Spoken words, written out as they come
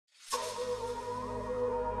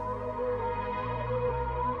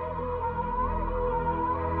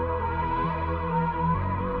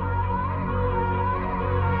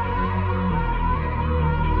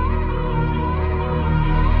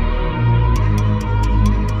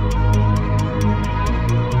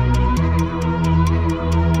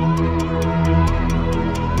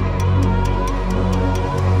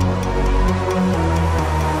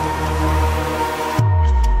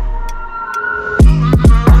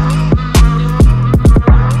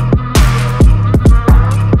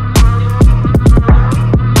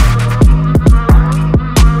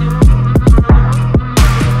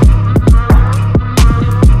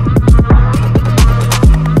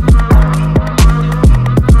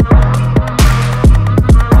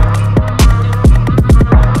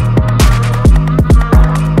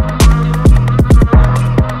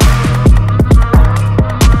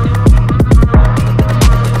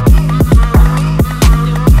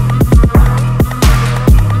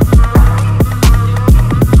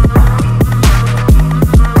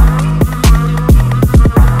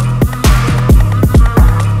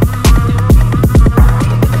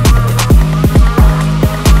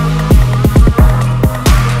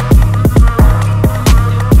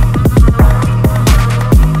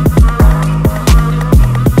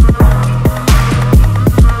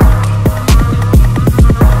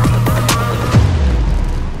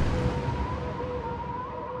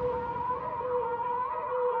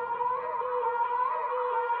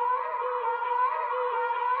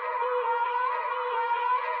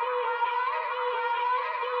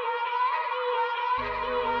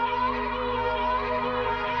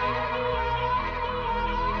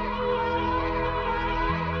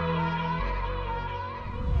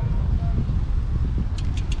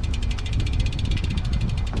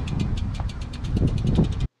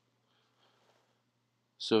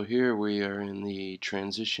So here we are in the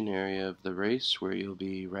transition area of the race where you'll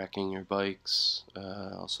be racking your bikes,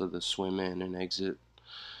 also the swim in and exit,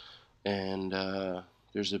 and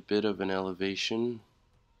there's a bit of an elevation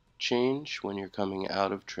change when you're coming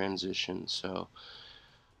out of transition. So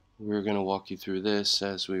we're going to walk you through this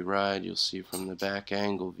as we ride. You'll see from the back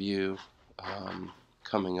angle view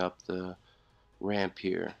coming up the ramp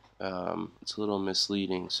here. It's a little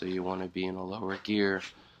misleading, so you want to be in a lower gear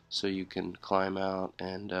so you can climb out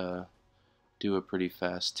and do a pretty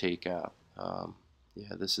fast takeout.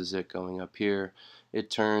 Yeah, this is it going up here.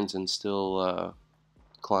 It turns and still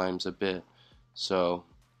climbs a bit, so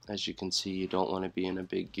as you can see, you don't want to be in a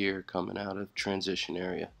big gear coming out of transition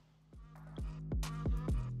area.